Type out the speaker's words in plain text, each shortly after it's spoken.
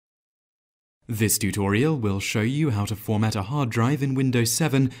This tutorial will show you how to format a hard drive in Windows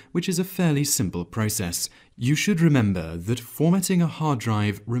 7, which is a fairly simple process. You should remember that formatting a hard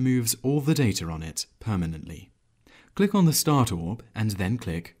drive removes all the data on it permanently. Click on the Start orb and then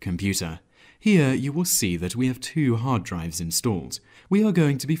click Computer. Here you will see that we have two hard drives installed. We are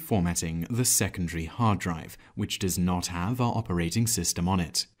going to be formatting the secondary hard drive, which does not have our operating system on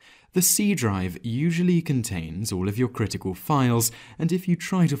it. The C drive usually contains all of your critical files, and if you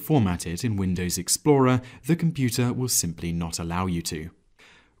try to format it in Windows Explorer, the computer will simply not allow you to.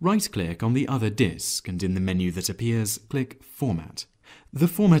 Right-click on the other disk, and in the menu that appears, click Format. The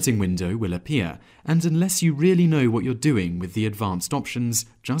formatting window will appear, and unless you really know what you're doing with the advanced options,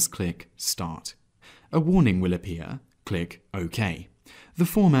 just click Start. A warning will appear. Click OK. The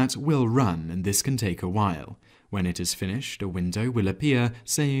format will run, and this can take a while. When it is finished, a window will appear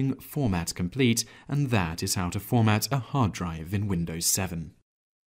saying Format Complete, and that is how to format a hard drive in Windows 7.